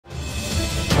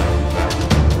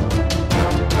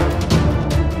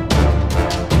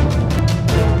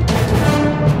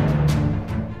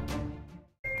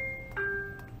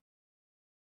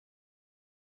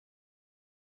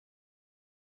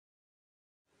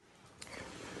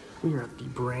We are at the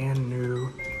brand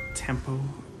new Tempo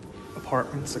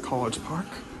Apartments at College Park.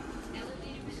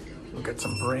 Look at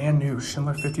some brand new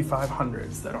Schindler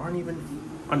 5500s that aren't even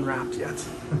unwrapped yet.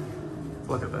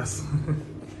 Look at this.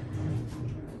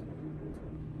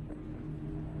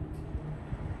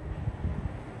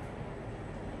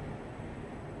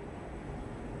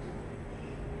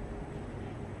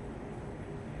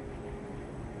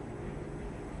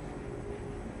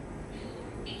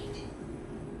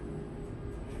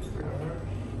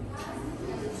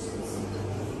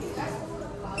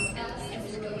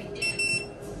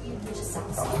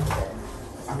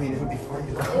 I mean, it would be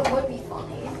funny though. It would be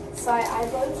funny. So I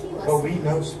low-key listen. Well, we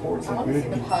know sports I are want to good. see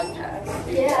the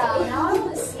podcast. Yeah, now I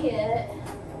want to see it.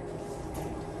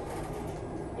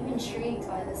 I'm intrigued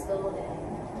by this building.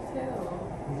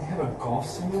 Too. They have a golf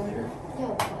simulator? Yo,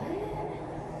 what?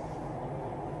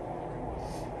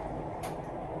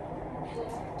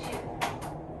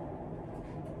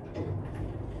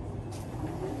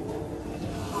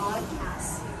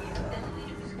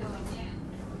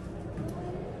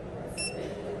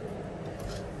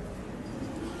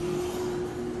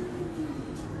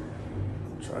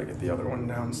 Try to get the other one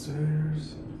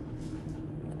downstairs.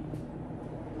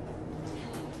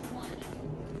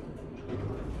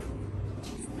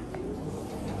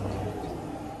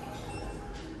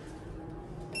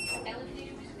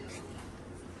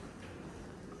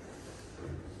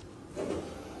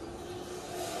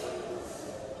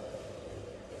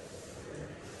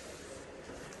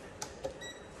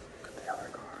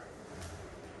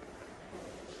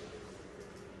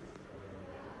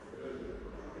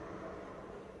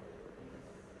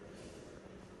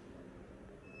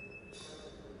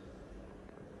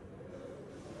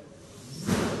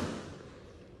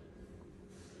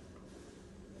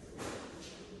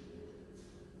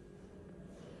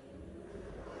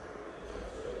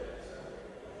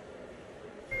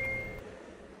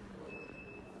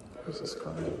 Who's this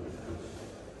car?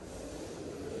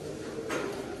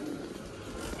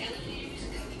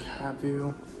 Have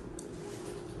you?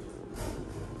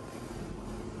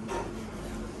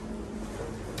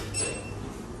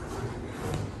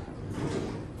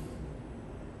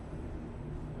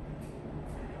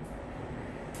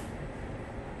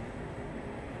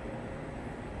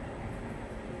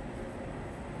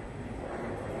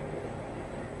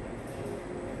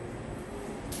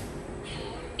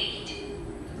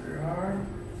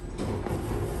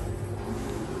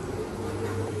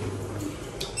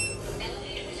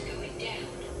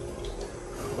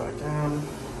 Back down.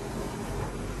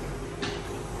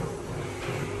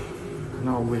 And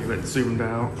I'll leave it zoomed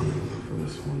out for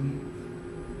this one.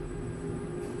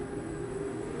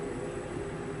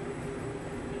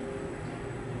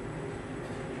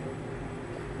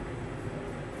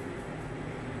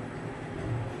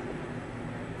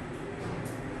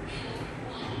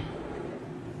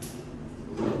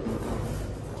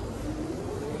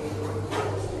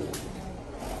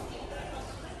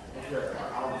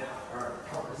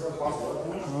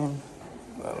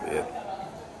 That'll be it.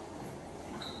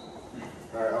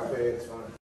 Alright, I'll pay, it's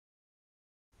fine.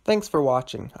 Thanks for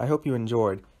watching. I hope you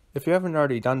enjoyed. If you haven't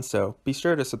already done so, be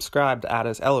sure to subscribe to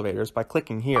Ada's Elevators by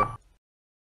clicking here.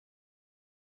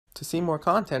 To see more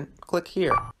content, click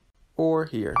here or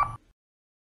here.